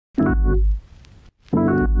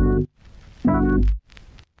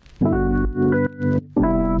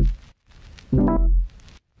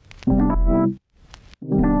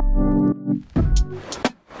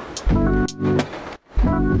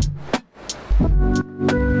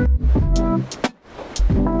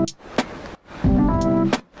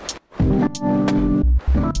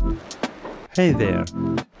Hey there!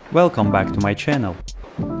 Welcome back to my channel.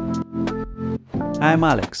 I'm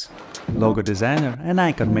Alex, logo designer and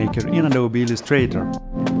icon maker in Adobe Illustrator.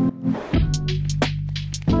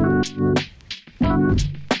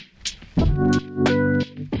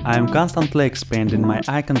 I'm constantly expanding my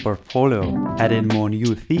icon portfolio, adding more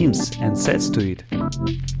new themes and sets to it.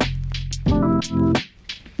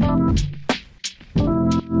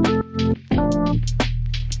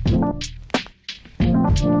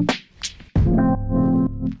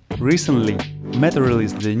 Recently, Meta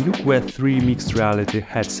released the new Quest 3 mixed reality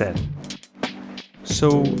headset.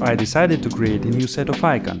 So I decided to create a new set of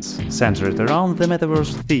icons, centered around the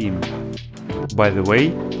Metaverse theme. By the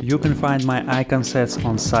way, you can find my icon sets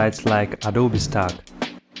on sites like Adobe Stock,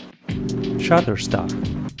 Shutterstock,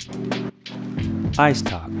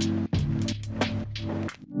 iStock,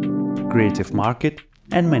 Creative Market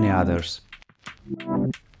and many others.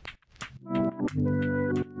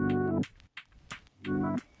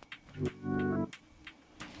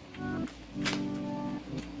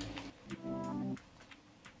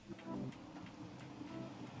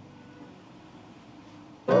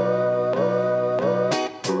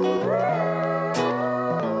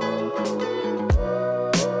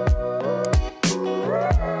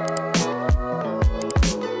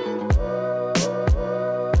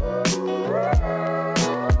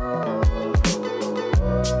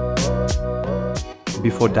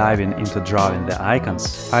 Before diving into drawing the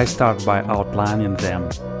icons, I start by outlining them.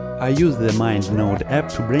 I use the MindNode app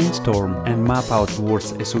to brainstorm and map out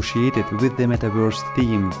words associated with the Metaverse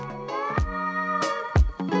theme.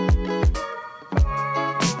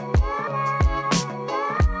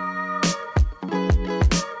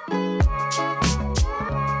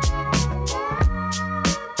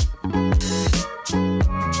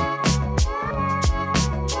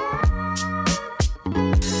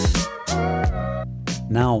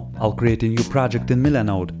 Now I'll create a new project in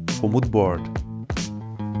Millanode for mood board.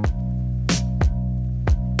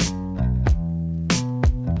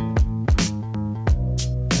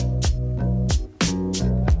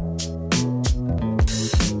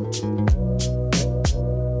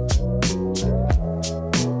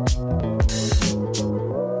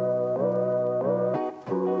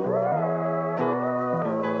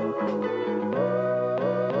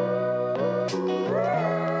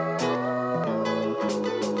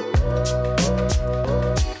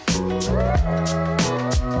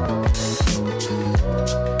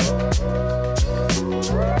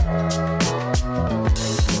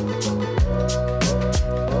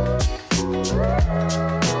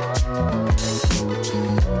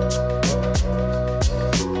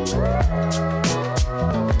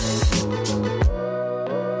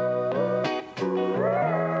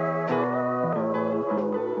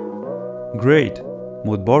 Great!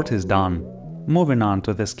 Mood board is done. Moving on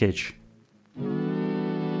to the sketch.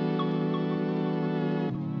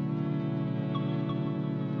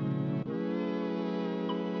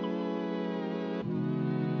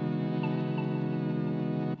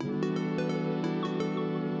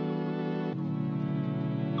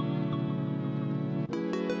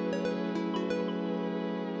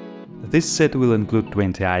 This set will include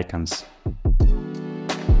 20 icons.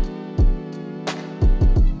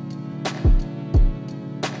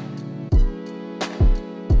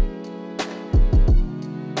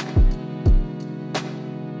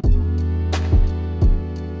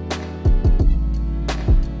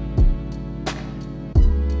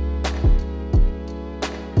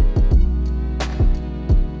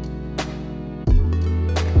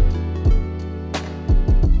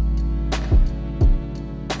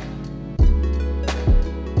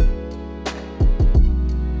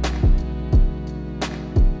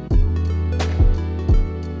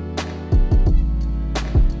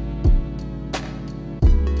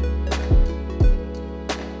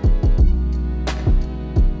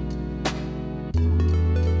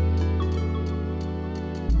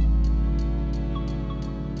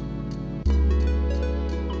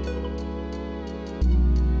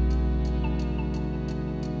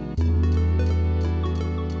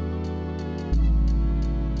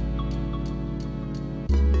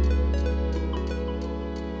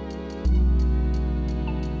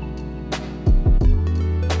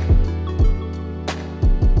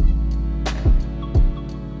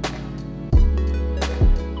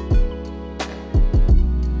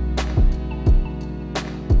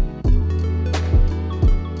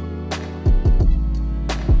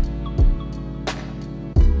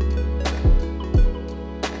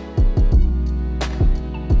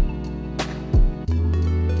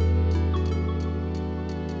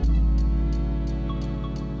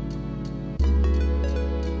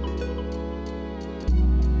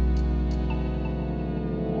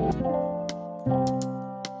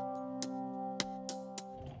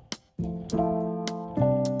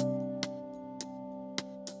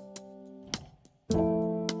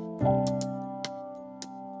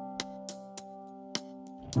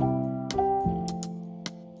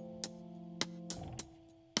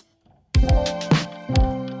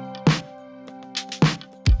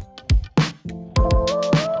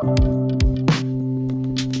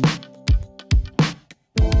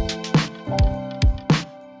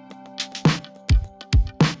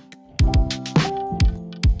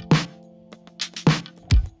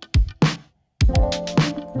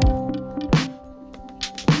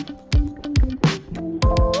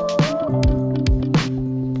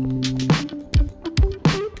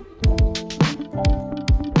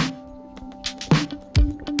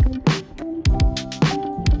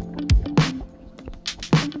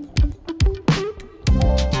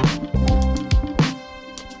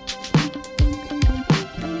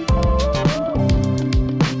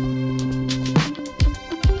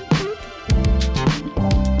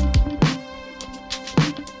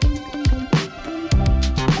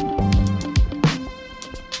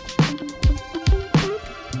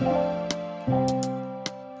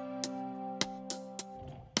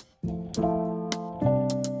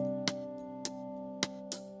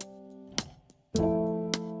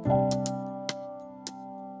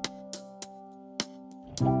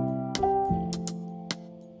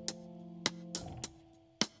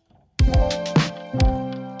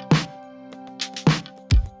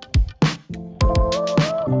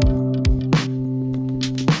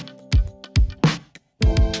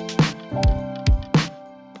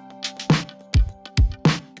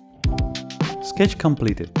 Sketch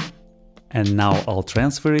completed. And now I'll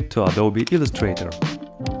transfer it to Adobe Illustrator.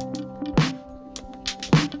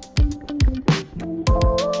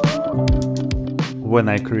 When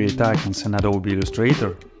I create icons in Adobe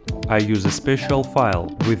Illustrator, I use a special file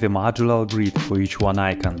with a modular grid for each one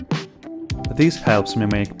icon. This helps me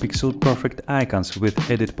make pixel-perfect icons with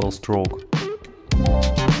editable stroke.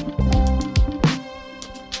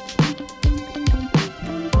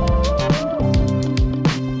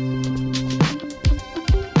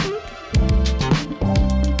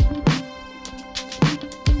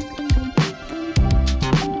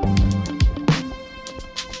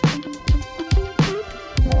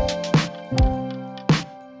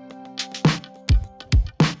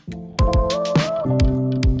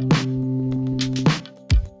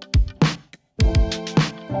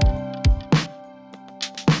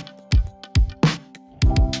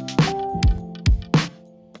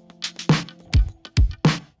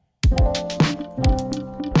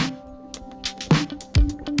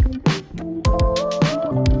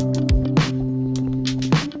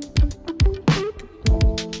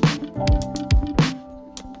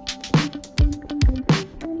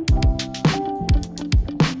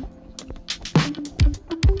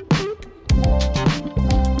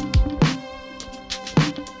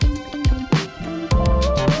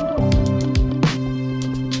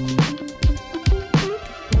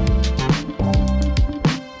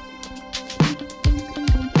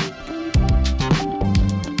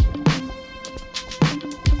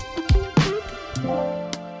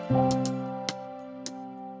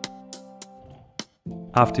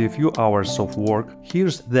 After a few hours of work,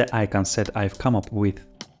 here's the icon set I've come up with.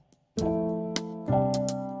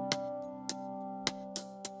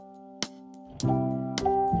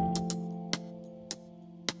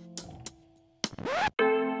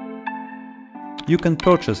 You can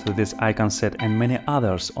purchase this icon set and many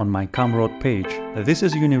others on my Gumroad page. This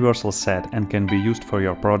is a universal set and can be used for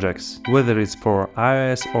your projects, whether it's for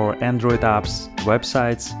iOS or Android apps,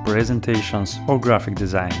 websites, presentations or graphic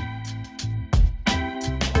design.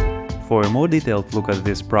 For a more detailed look at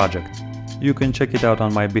this project, you can check it out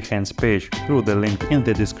on my Behance page through the link in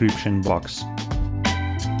the description box.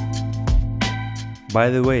 By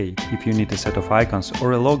the way, if you need a set of icons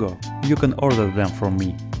or a logo, you can order them from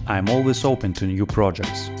me. I'm always open to new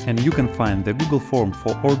projects, and you can find the Google form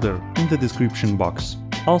for order in the description box.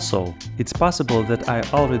 Also, it's possible that I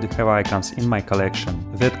already have icons in my collection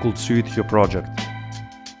that could suit your project.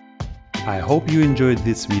 I hope you enjoyed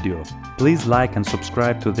this video. Please like and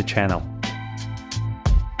subscribe to the channel.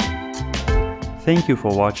 Thank you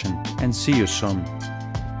for watching and see you soon.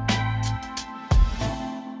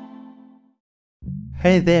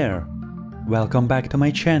 Hey there! Welcome back to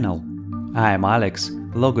my channel. I'm Alex,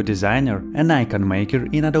 logo designer and icon maker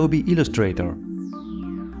in Adobe Illustrator.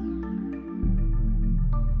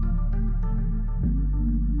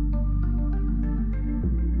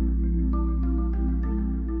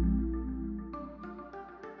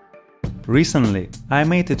 Recently, I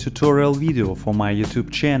made a tutorial video for my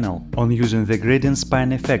YouTube channel on using the gradient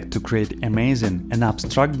spine effect to create amazing and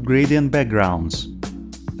abstract gradient backgrounds.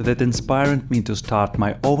 That inspired me to start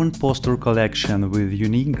my own poster collection with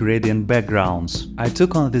unique gradient backgrounds. I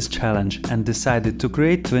took on this challenge and decided to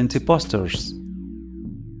create 20 posters.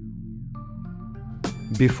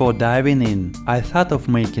 Before diving in, I thought of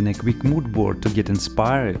making a quick mood board to get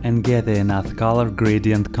inspired and gather enough color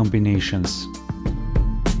gradient combinations.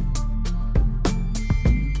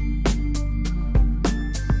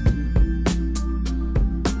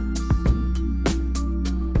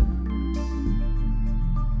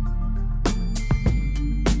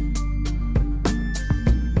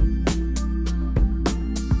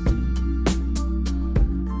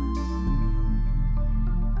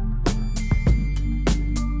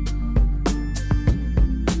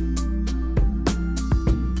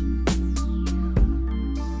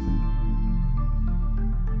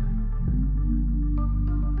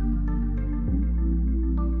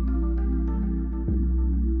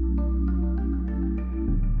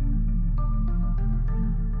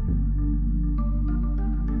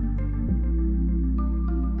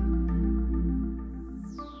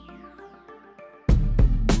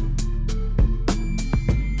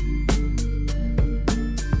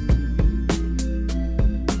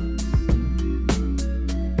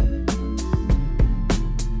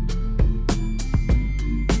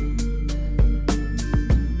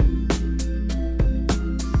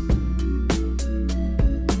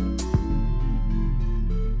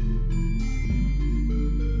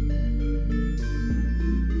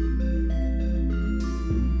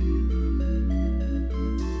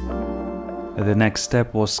 The next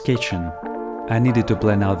step was sketching. I needed to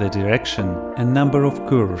plan out the direction and number of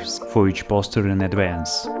curves for each poster in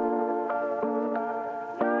advance.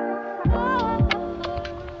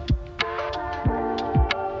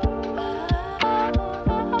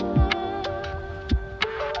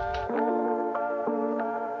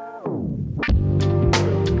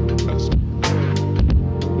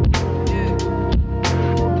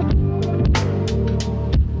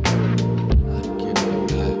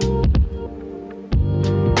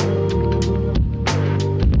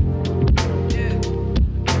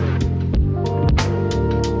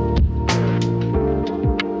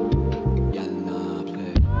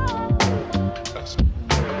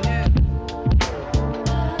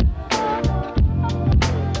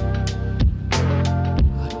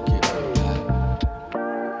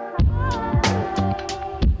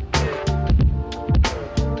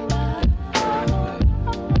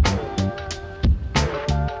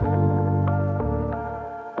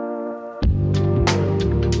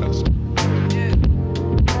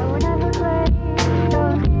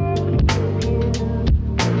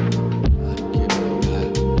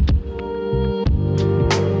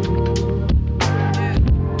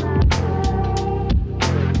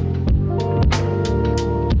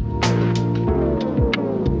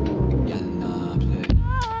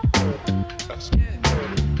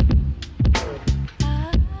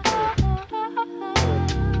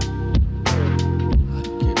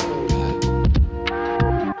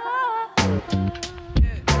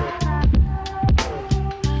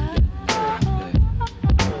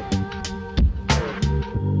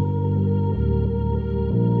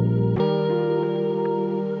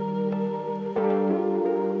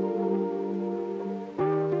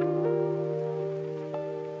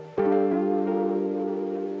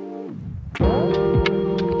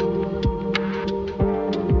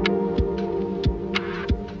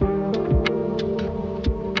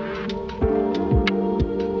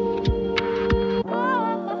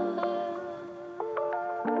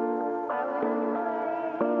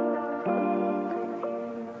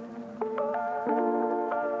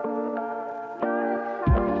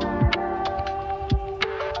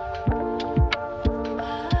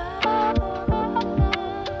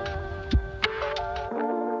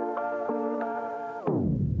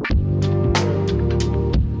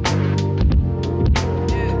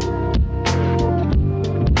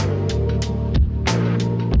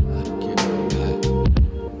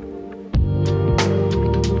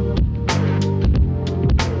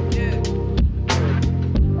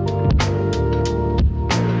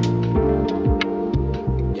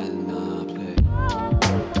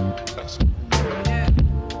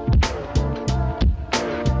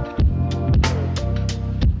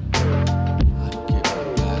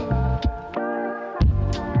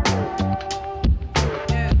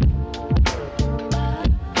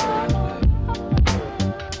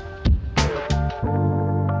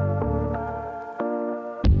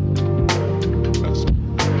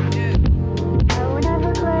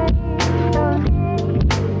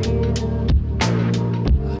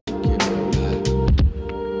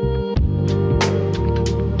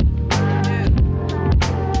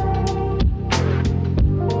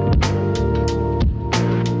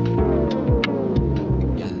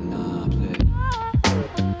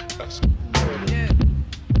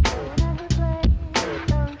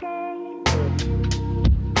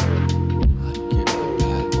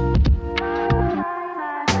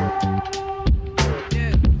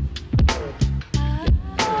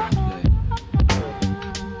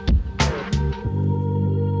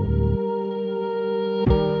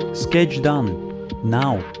 Sketch done.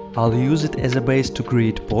 Now I'll use it as a base to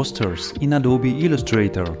create posters in Adobe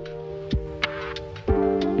Illustrator.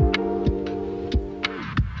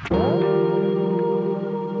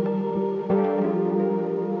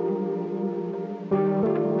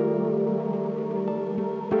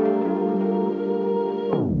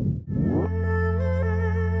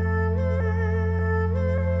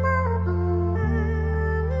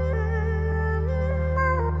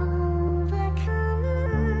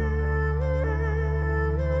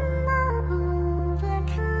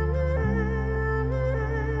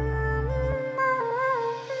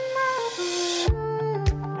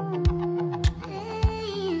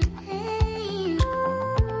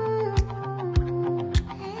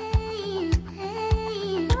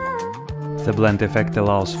 The blend effect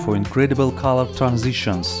allows for incredible color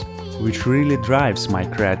transitions, which really drives my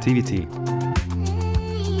creativity.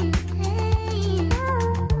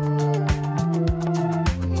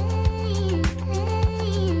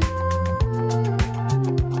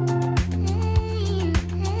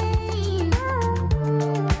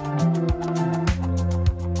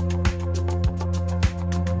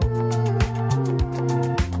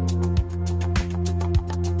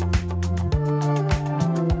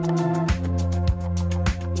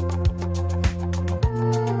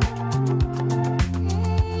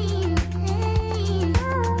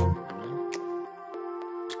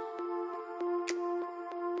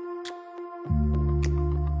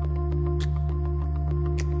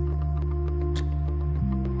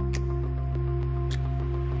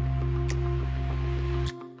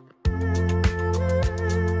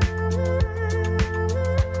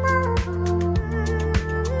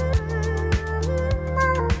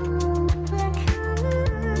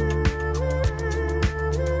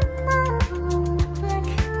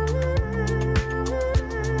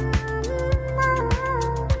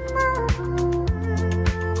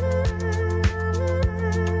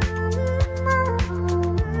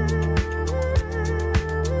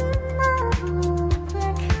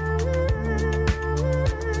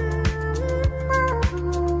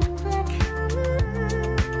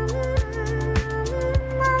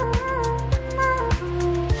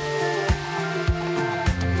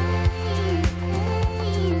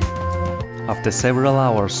 After several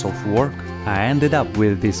hours of work, I ended up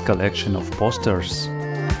with this collection of posters.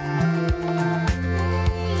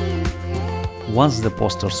 Once the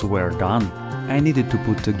posters were done, I needed to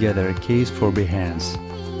put together a case for Behance.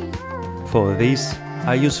 For this,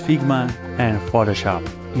 I use Figma and Photoshop.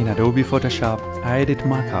 In Adobe Photoshop, I edit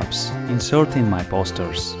mockups, inserting my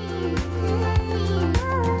posters.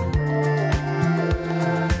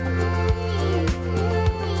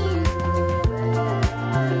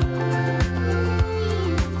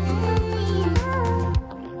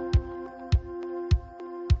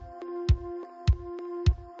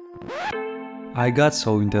 I got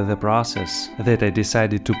so into the process that I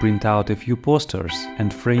decided to print out a few posters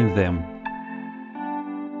and frame them.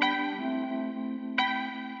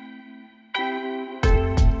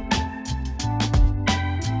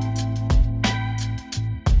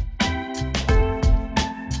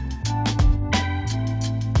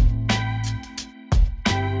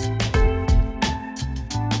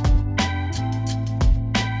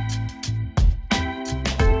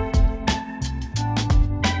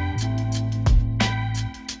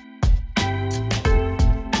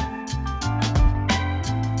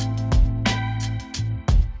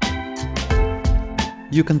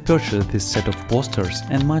 You can purchase this set of posters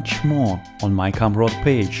and much more on my Gumroad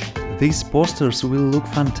page. These posters will look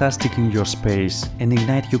fantastic in your space and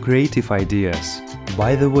ignite your creative ideas.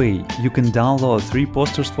 By the way, you can download 3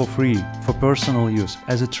 posters for free for personal use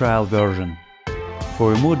as a trial version.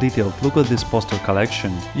 For a more detailed look at this poster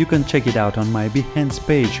collection, you can check it out on my Behance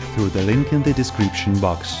page through the link in the description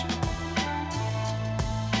box.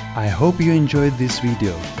 I hope you enjoyed this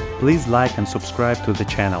video. Please like and subscribe to the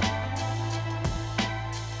channel.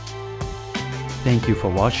 Thank you for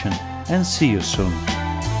watching and see you soon.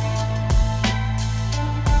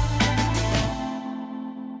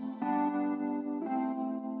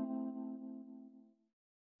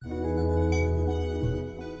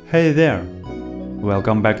 Hey there!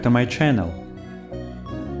 Welcome back to my channel.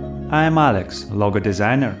 I am Alex, logo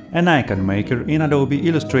designer and icon maker in Adobe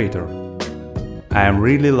Illustrator. I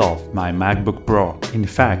really love my MacBook Pro. In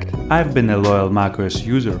fact, I've been a loyal macOS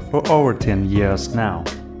user for over 10 years now.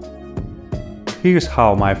 Here's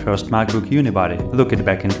how my first MacBook Unibody looked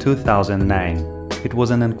back in 2009. It was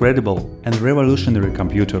an incredible and revolutionary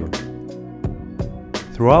computer.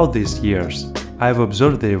 Throughout these years, I've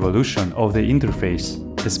observed the evolution of the interface,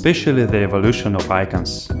 especially the evolution of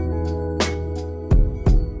icons.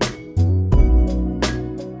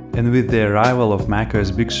 And with the arrival of macOS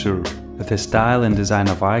Big Sur, the style and design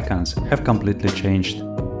of icons have completely changed.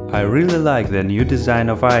 I really like the new design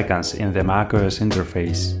of icons in the macOS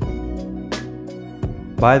interface.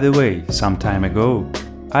 By the way, some time ago,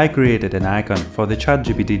 I created an icon for the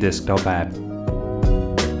ChatGPT desktop app.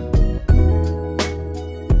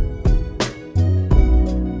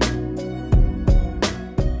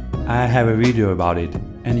 I have a video about it,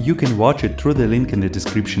 and you can watch it through the link in the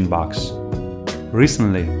description box.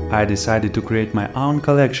 Recently, I decided to create my own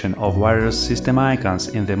collection of various system icons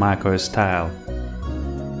in the macOS style.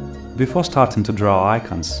 Before starting to draw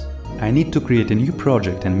icons, I need to create a new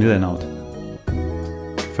project in Milanote.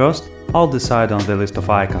 First, I'll decide on the list of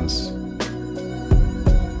icons.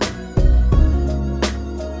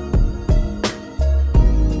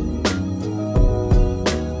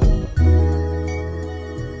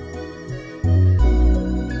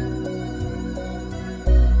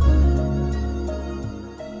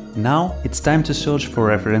 Now it's time to search for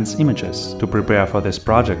reference images to prepare for this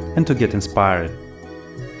project and to get inspired.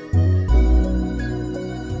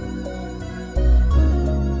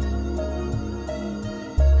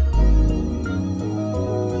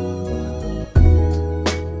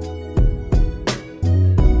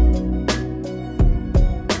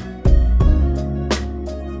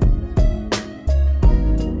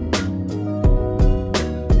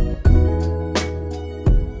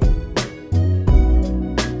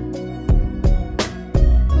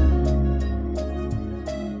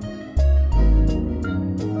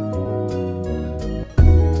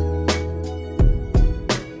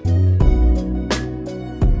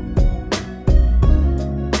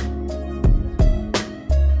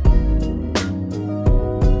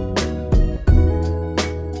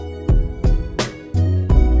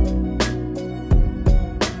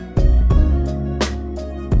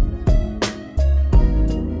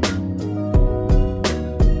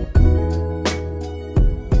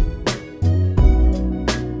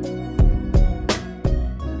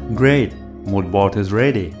 Great, mood board is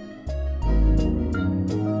ready.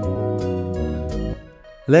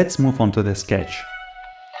 Let's move on to the sketch.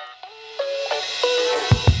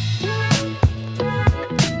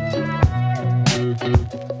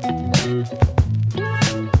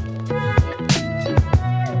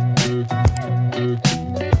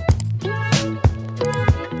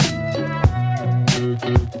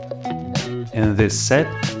 this set,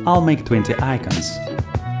 I'll make 20 icons.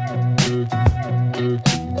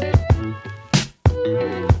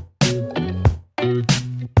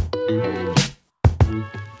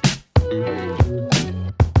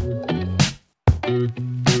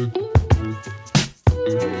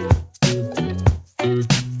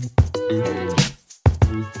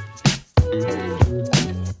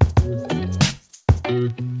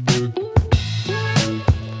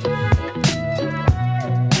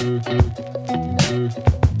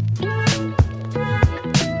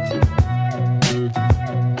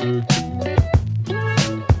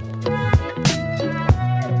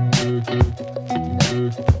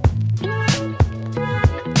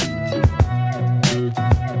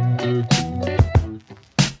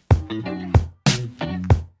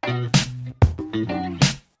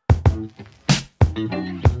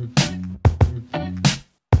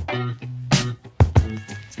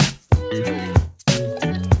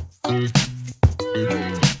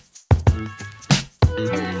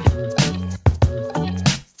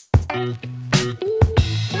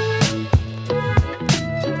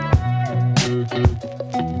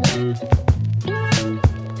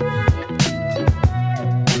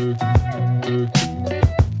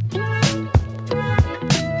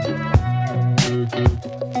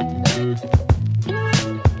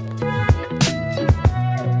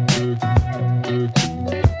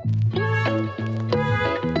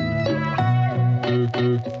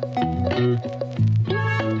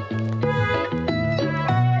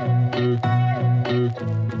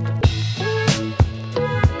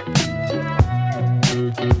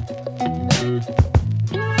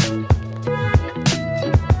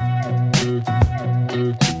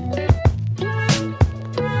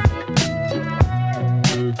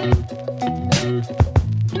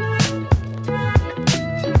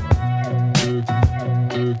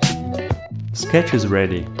 Sketch is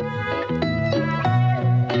ready.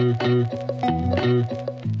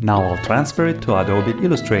 Now I'll transfer it to Adobe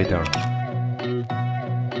Illustrator.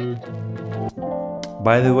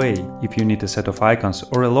 By the way, if you need a set of icons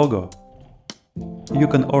or a logo, you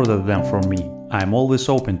can order them from me. I'm always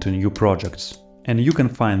open to new projects. And you can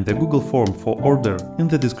find the Google form for order in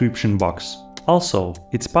the description box. Also,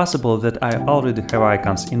 it's possible that I already have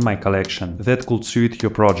icons in my collection that could suit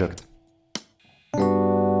your project.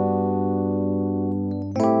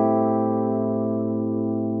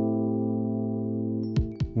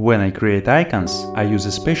 When I create icons, I use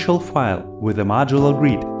a special file with a modular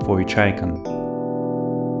grid for each icon.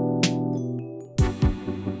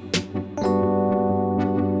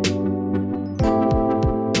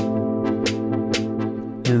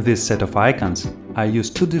 In this set of icons, I use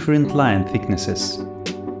two different line thicknesses.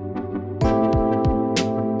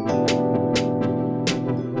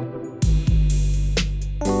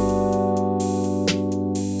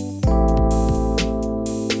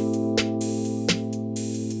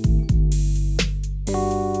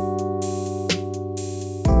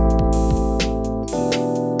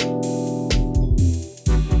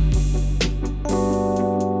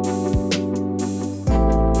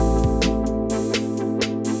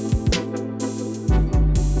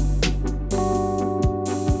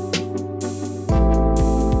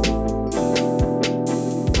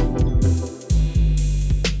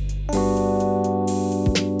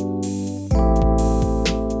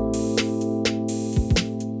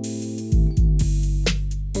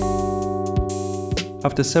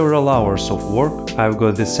 After several hours of work, I've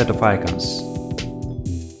got this set of icons.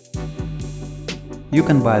 You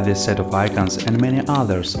can buy this set of icons and many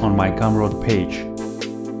others on my Gumroad page.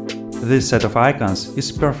 This set of icons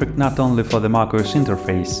is perfect not only for the macOS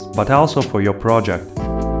interface, but also for your project.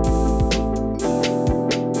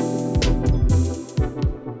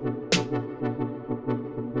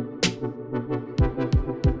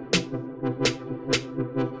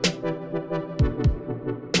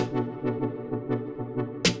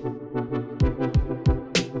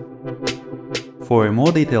 For a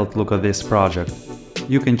more detailed look at this project,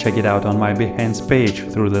 you can check it out on my Behance page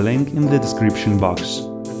through the link in the description box.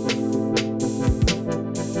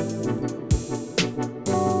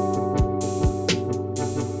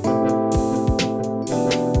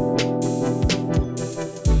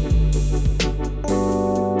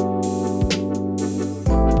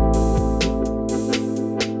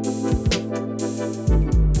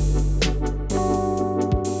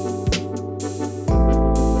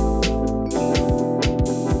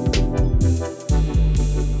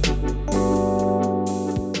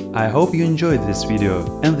 I hope you enjoyed this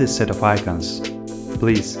video and this set of icons.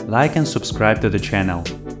 Please like and subscribe to the channel.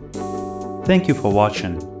 Thank you for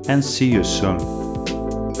watching and see you soon.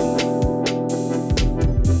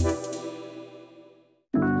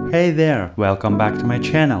 Hey there, welcome back to my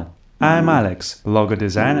channel. I'm Alex, logo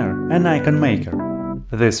designer and icon maker.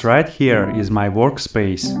 This right here is my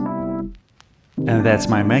workspace. And that's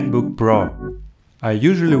my MacBook Pro. I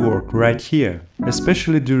usually work right here,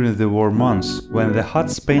 especially during the warm months, when the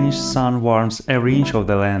hot Spanish sun warms every inch of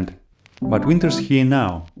the land. But winter's here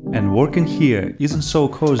now, and working here isn't so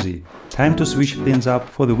cozy. Time to switch things up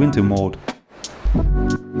for the winter mode.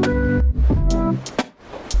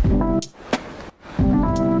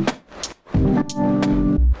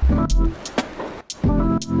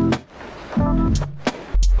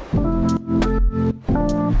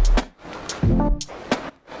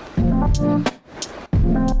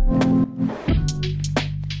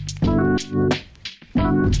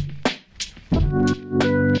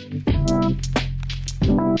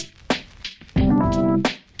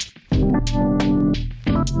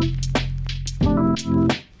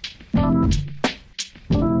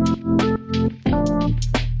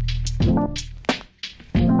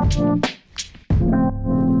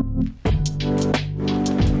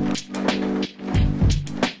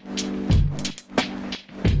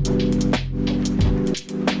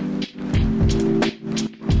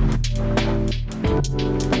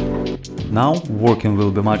 Now working will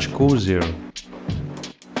be much cozier.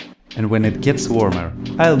 And when it gets warmer,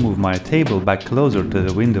 I'll move my table back closer to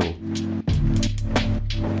the window.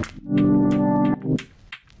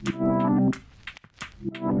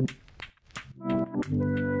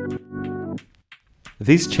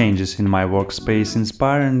 These changes in my workspace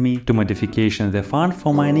inspired me to modification the font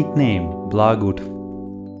for my nickname, Blogoodf.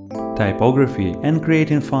 Typography and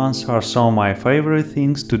creating fonts are some of my favorite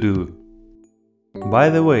things to do. By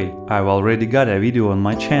the way, I've already got a video on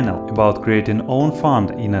my channel about creating own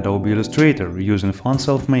font in Adobe Illustrator using Font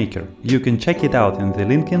Self Maker. You can check it out in the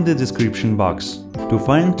link in the description box. To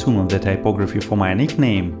fine-tune the typography for my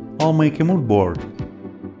nickname, I'll make a mood board.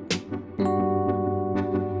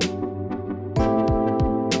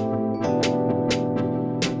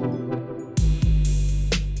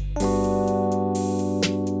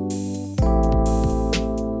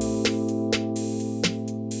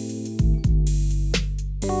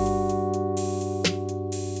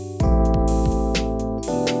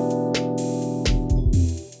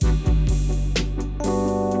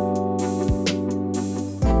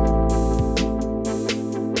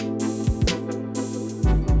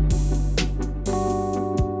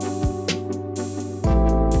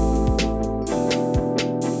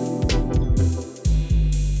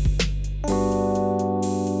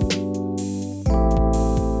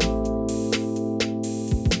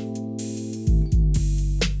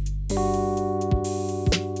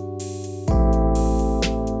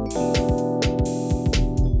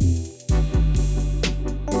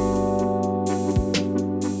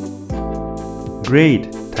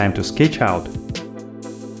 Great! Time to sketch out.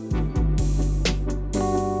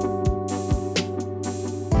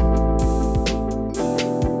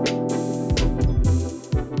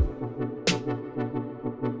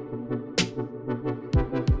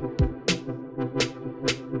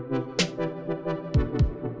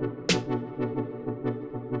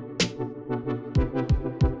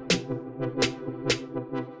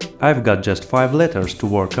 I've got just 5 letters to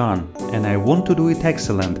work on, and I want to do it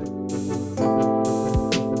excellent.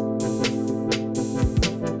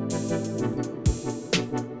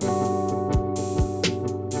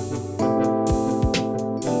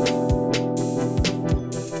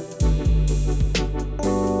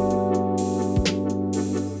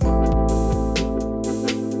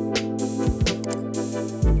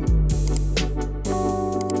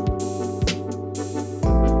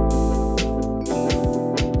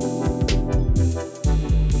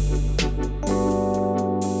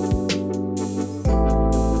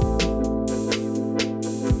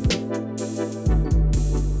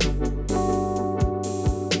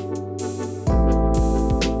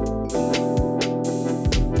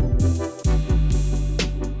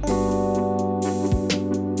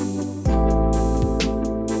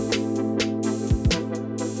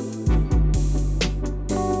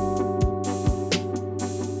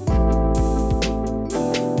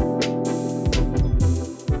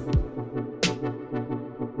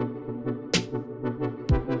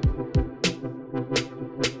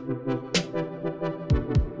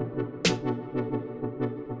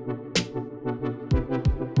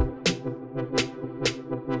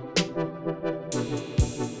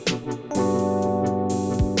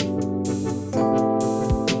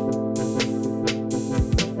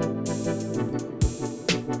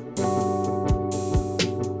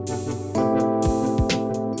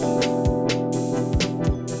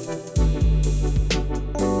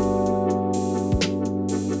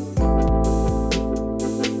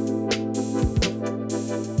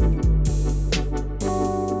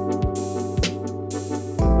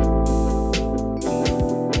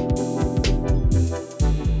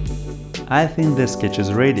 I think the sketch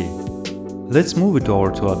is ready. Let's move it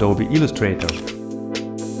over to Adobe Illustrator.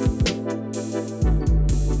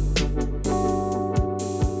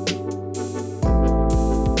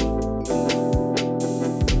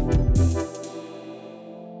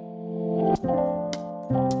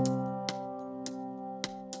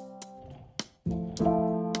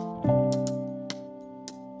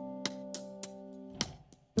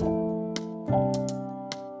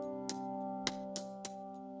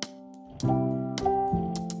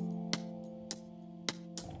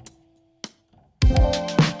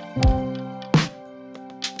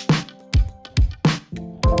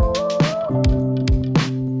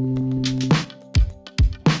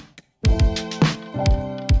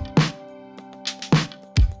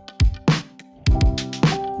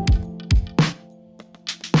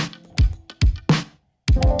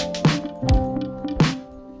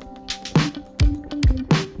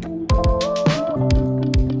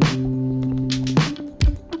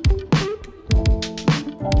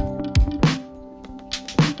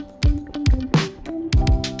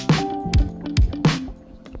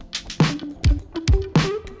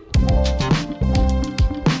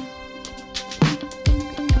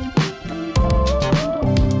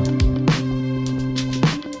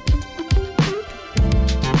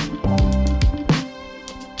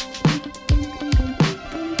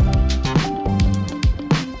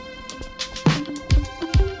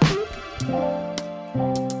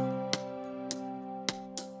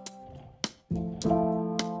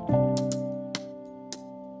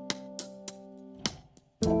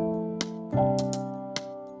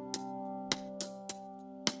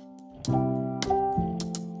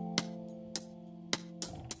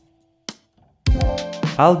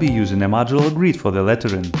 I'll be using a modular grid for the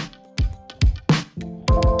lettering.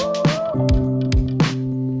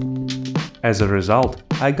 As a result,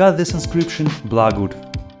 I got this inscription Blogoodf.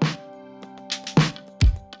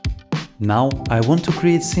 Now I want to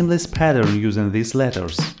create seamless pattern using these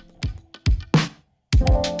letters.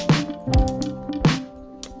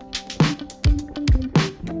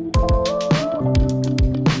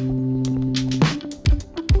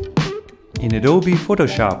 In Adobe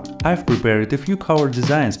Photoshop, I've prepared a few cover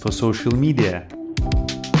designs for social media.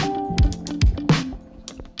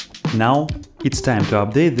 Now, it's time to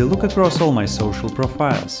update the look across all my social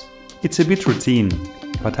profiles. It's a bit routine,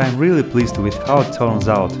 but I'm really pleased with how it turns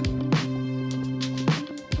out.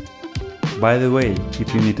 By the way,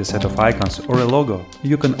 if you need a set of icons or a logo,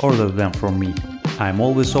 you can order them from me. I'm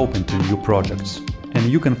always open to new projects,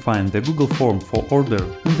 and you can find the Google form for order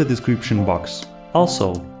in the description box.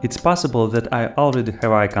 Also, it's possible that I already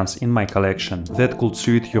have icons in my collection that could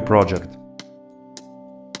suit your project.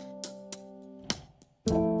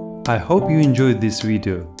 I hope you enjoyed this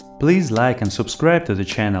video. Please like and subscribe to the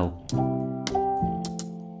channel.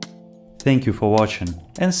 Thank you for watching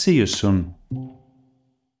and see you soon.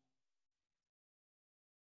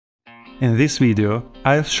 In this video,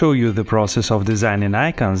 I'll show you the process of designing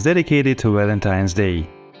icons dedicated to Valentine's Day.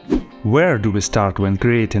 Where do we start when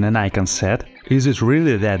creating an icon set? Is it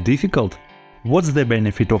really that difficult? What's the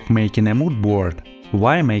benefit of making a mood board?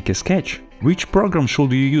 Why make a sketch? Which program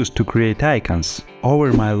should you use to create icons?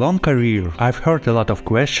 Over my long career, I've heard a lot of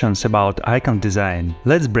questions about icon design.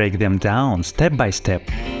 Let's break them down step by step.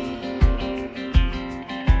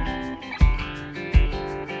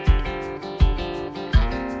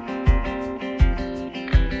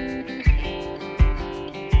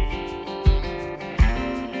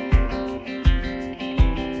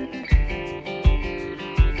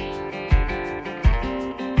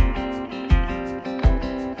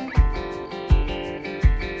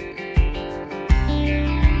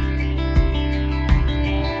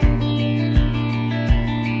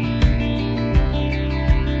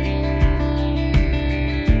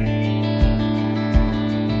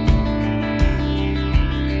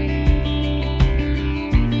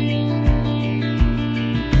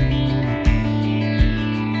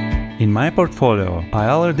 In my portfolio, I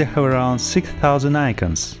already have around 6,000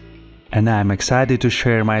 icons, and I'm excited to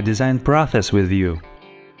share my design process with you.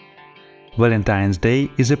 Valentine's Day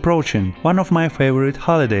is approaching, one of my favorite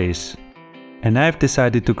holidays, and I've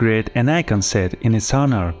decided to create an icon set in its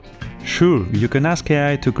honor. Sure, you can ask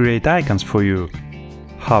AI to create icons for you.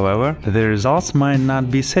 However, the results might not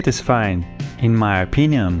be satisfying. In my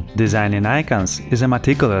opinion, designing icons is a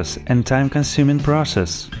meticulous and time-consuming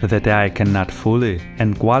process that I cannot fully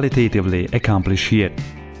and qualitatively accomplish yet.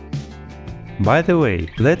 By the way,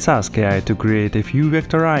 let's ask AI to create a few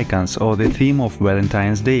vector icons of the theme of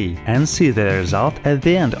Valentine's Day and see the result at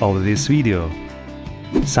the end of this video.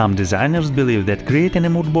 Some designers believe that creating a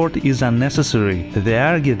mood board is unnecessary. They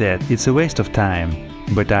argue that it's a waste of time.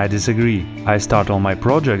 But I disagree. I start all my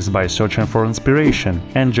projects by searching for inspiration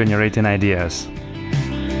and generating ideas.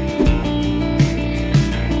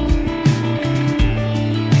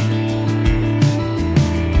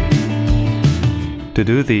 To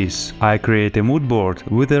do this, I create a mood board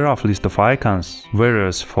with a rough list of icons,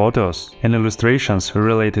 various photos and illustrations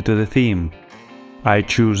related to the theme. I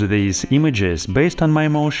choose these images based on my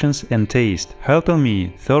emotions and taste, helping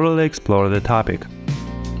me thoroughly explore the topic.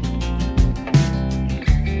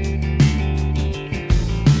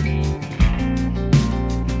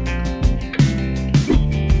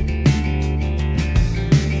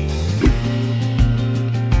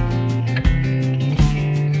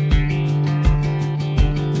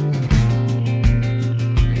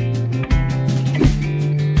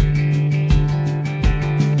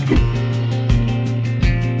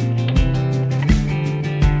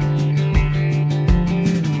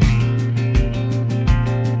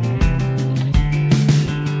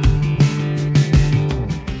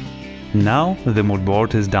 Now the mood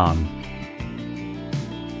board is done.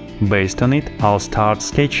 Based on it, I'll start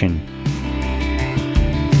sketching.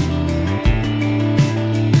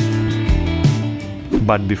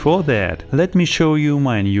 But before that, let me show you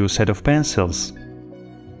my new set of pencils.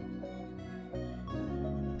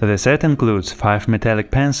 The set includes 5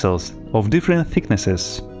 metallic pencils of different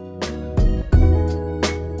thicknesses.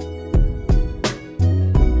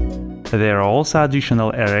 There are also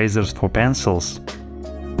additional erasers for pencils.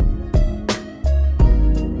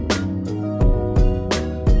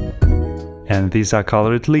 And these are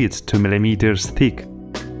colored leads 2 mm thick.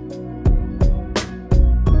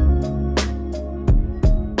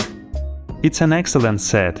 It's an excellent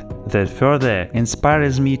set that further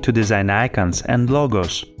inspires me to design icons and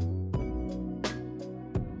logos.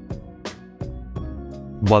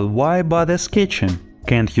 But why bother sketching?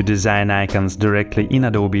 Can't you design icons directly in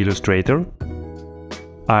Adobe Illustrator?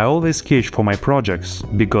 I always sketch for my projects,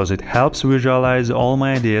 because it helps visualize all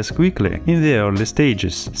my ideas quickly in the early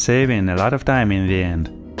stages, saving a lot of time in the end.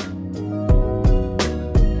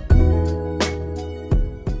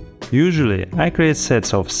 Usually, I create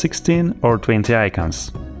sets of 16 or 20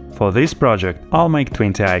 icons. For this project, I'll make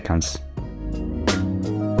 20 icons.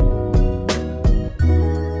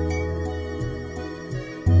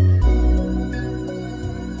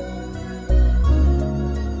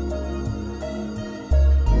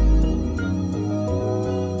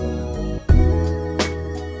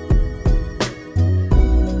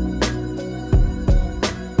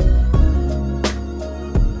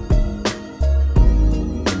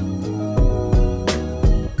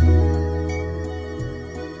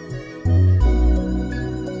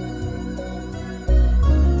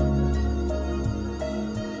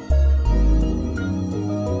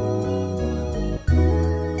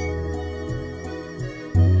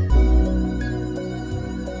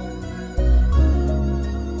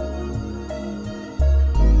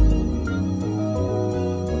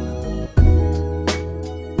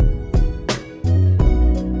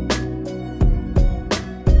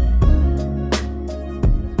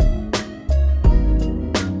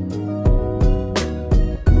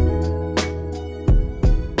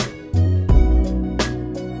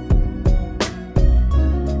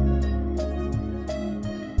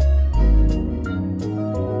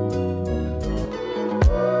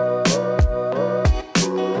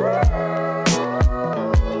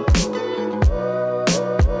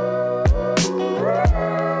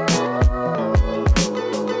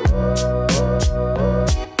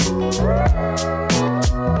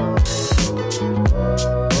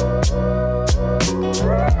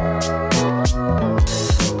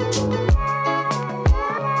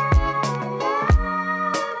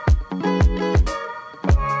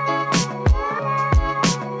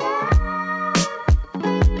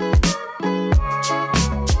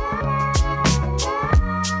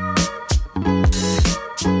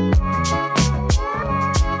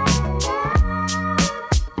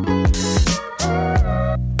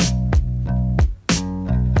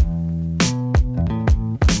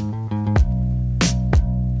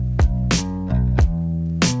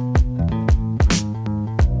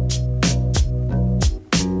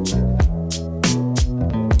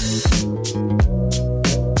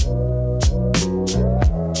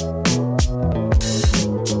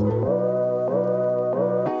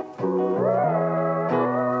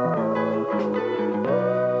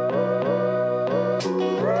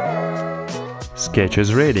 Sketch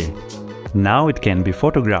is ready. Now it can be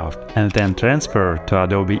photographed and then transferred to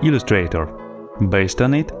Adobe Illustrator. Based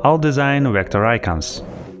on it, I'll design vector icons.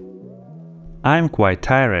 I'm quite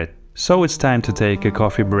tired, so it's time to take a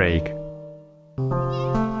coffee break.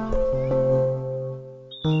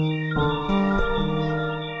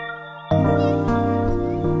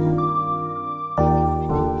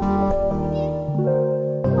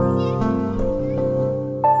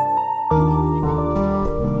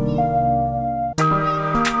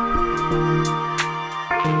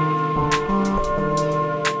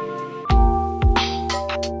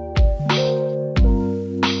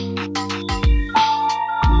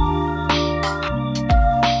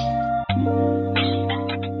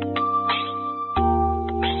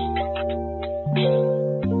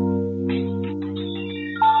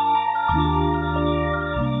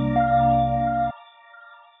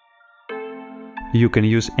 You can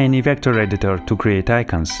use any vector editor to create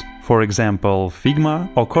icons, for example Figma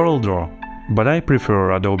or CorelDRAW, but I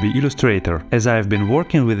prefer Adobe Illustrator as I've been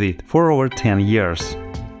working with it for over 10 years.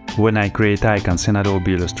 When I create icons in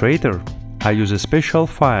Adobe Illustrator, I use a special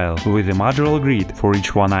file with a modular grid for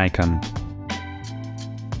each one icon.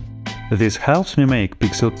 This helps me make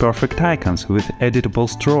pixel-perfect icons with editable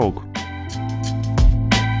stroke.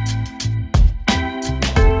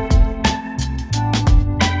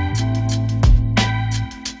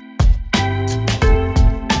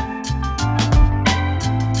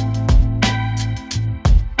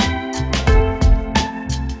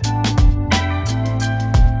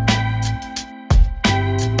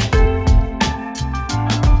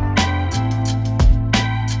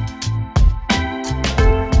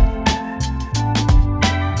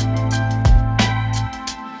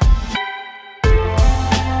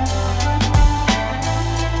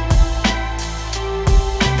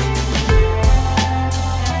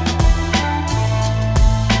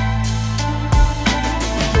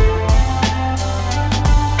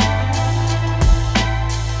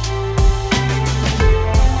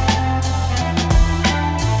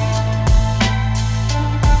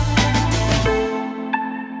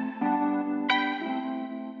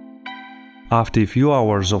 After a few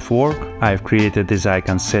hours of work, I've created this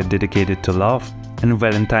icon set dedicated to love and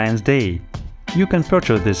Valentine's Day. You can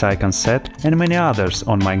purchase this icon set and many others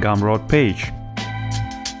on my Gumroad page.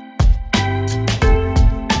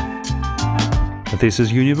 This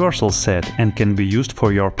is universal set and can be used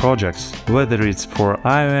for your projects, whether it's for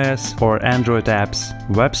iOS or Android apps,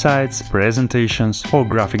 websites, presentations or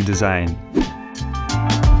graphic design.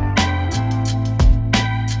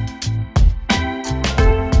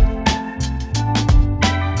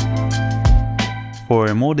 For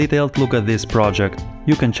a more detailed look at this project,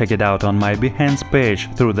 you can check it out on my Behance page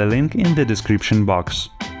through the link in the description box.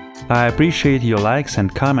 I appreciate your likes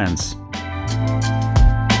and comments.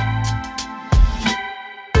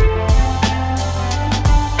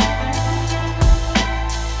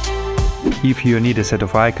 If you need a set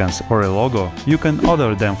of icons or a logo, you can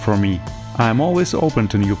order them from me. I'm always open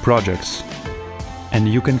to new projects. And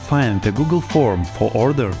you can find the Google form for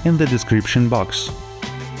order in the description box.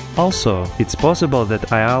 Also, it's possible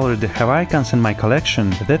that I already have icons in my collection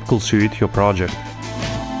that could suit your project.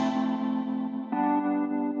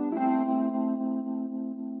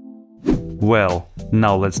 Well,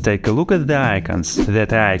 now let's take a look at the icons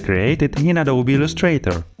that I created in Adobe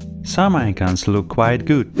Illustrator. Some icons look quite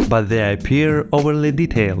good, but they appear overly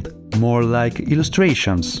detailed, more like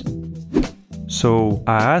illustrations. So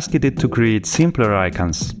I asked it to create simpler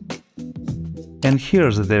icons. And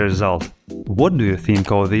here's the result. What do you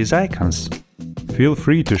think of these icons? Feel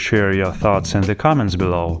free to share your thoughts in the comments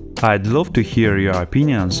below. I'd love to hear your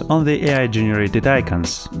opinions on the AI-generated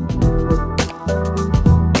icons.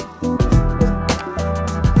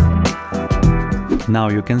 Now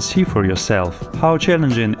you can see for yourself how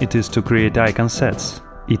challenging it is to create icon sets.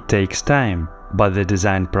 It takes time, but the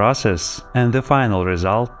design process and the final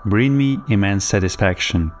result bring me immense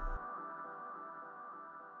satisfaction.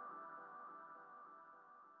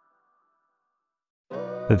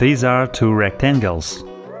 These are two rectangles.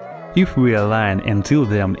 If we align and tilt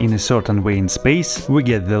them in a certain way in space, we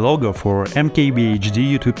get the logo for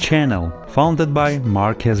MKBHD YouTube channel, founded by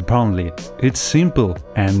Marques Brownlee. It's simple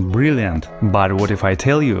and brilliant, but what if I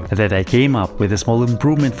tell you that I came up with a small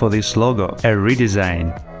improvement for this logo, a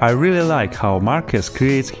redesign? I really like how Marques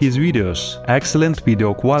creates his videos, excellent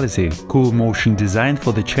video quality, cool motion design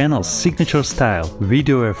for the channel's signature style,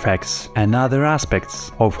 video effects and other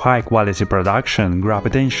aspects of high quality production grab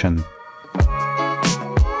attention.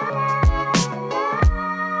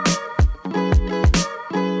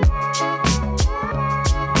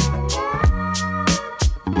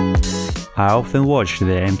 I often watch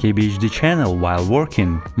the MKBHD channel while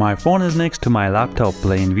working. My phone is next to my laptop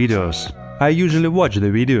playing videos. I usually watch the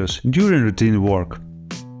videos during routine work.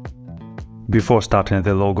 Before starting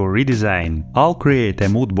the logo redesign, I'll create a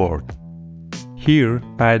mood board. Here,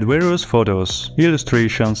 I add various photos,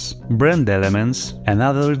 illustrations, brand elements and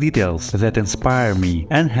other details that inspire me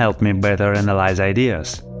and help me better analyze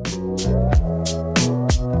ideas.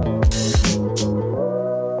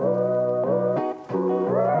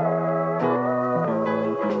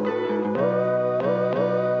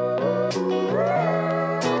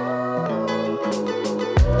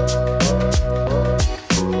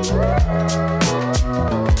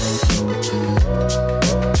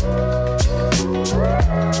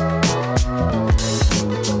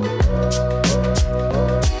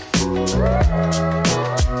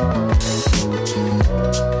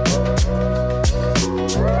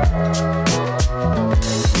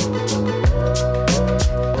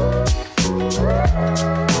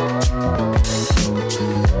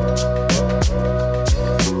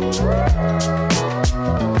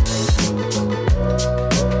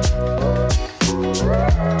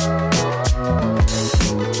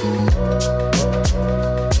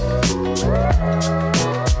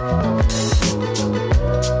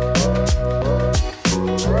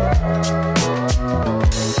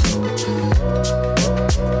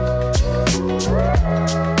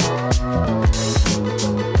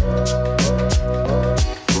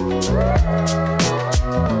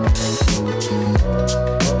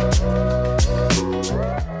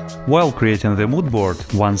 While creating the mood board,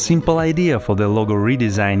 one simple idea for the logo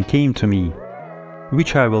redesign came to me,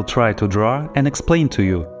 which I will try to draw and explain to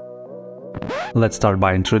you. Let's start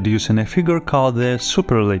by introducing a figure called the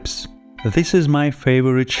superellipse. This is my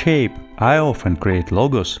favorite shape. I often create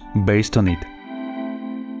logos based on it.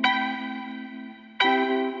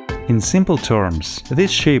 In simple terms,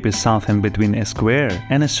 this shape is something between a square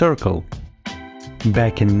and a circle.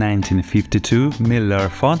 Back in 1952, Miller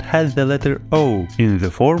font had the letter O in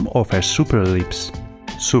the form of a superellipse.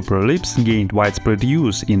 Superellipse gained widespread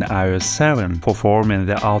use in iOS 7 for forming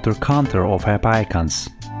the outer contour of app icons.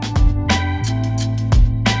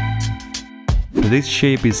 This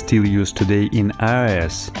shape is still used today in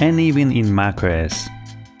iOS and even in macOS.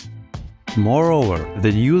 Moreover,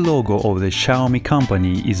 the new logo of the Xiaomi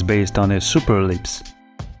company is based on a superellipse.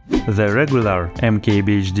 The regular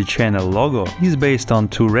MKBHD channel logo is based on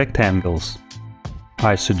two rectangles.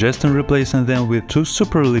 I suggest replacing them with two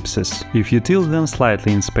superellipses. If you tilt them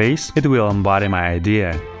slightly in space, it will embody my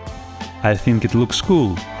idea. I think it looks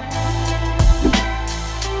cool.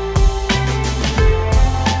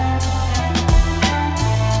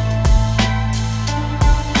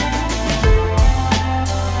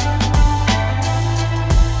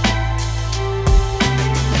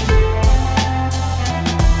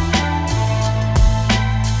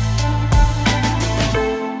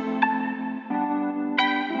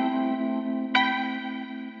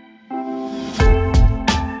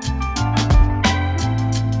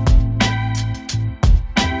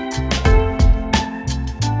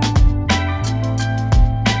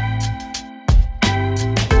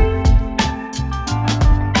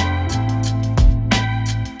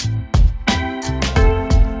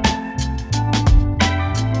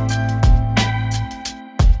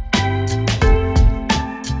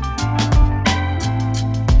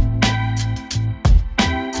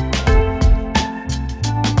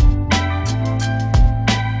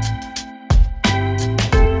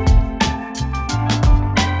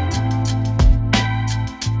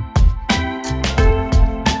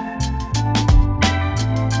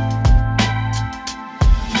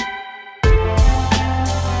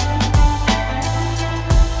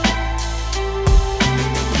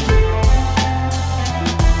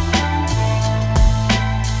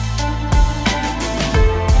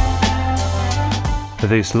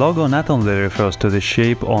 This logo not only refers to the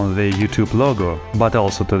shape on the YouTube logo, but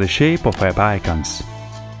also to the shape of app icons.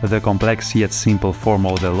 The complex yet simple form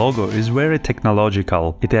of the logo is very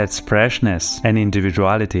technological. It adds freshness and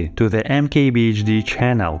individuality to the MKBHD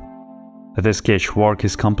channel. The sketch work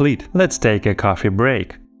is complete. Let's take a coffee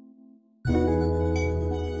break.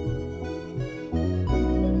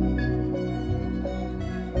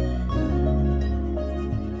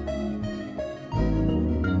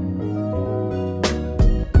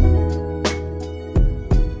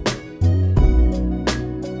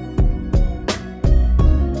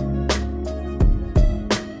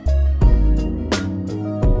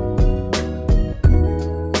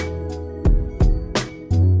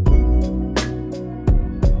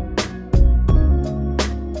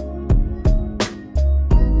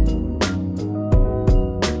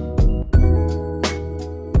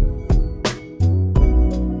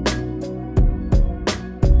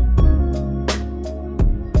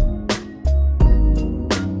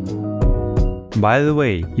 By the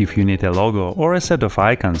way, if you need a logo or a set of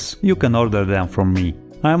icons, you can order them from me.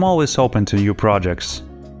 I'm always open to new projects.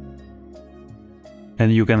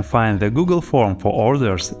 And you can find the Google form for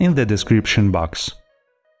orders in the description box.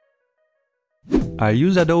 I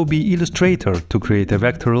use Adobe Illustrator to create a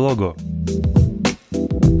vector logo.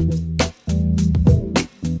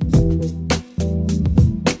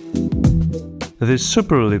 This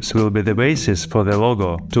superellipse will be the basis for the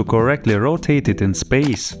logo. To correctly rotate it in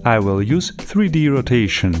space, I will use 3D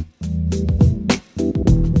rotation.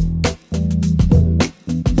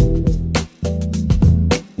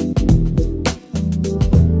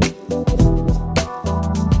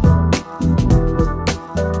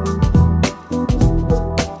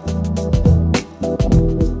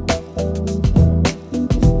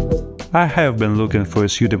 I have been looking for a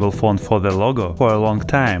suitable font for the logo for a long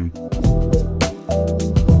time.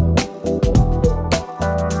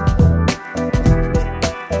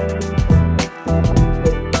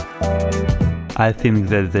 I think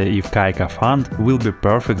that the Ivkaika font will be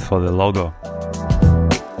perfect for the logo.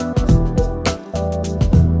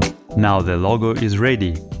 Now the logo is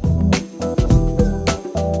ready.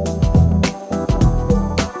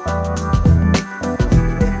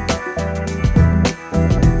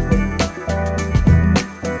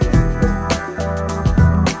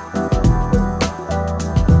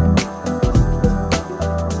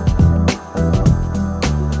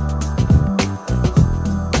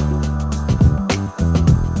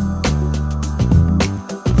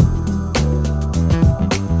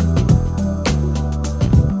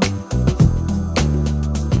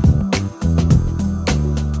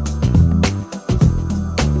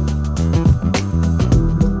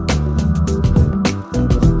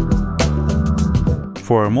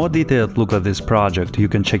 For a more detailed look at this project, you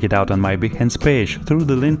can check it out on my Behance page through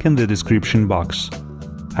the link in the description box.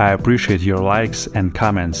 I appreciate your likes and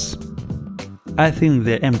comments. I think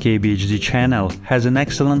the MKBHD channel has an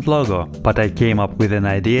excellent logo, but I came up with an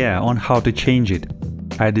idea on how to change it.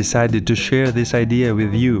 I decided to share this idea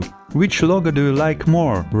with you. Which logo do you like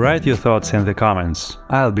more? Write your thoughts in the comments.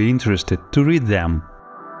 I'll be interested to read them.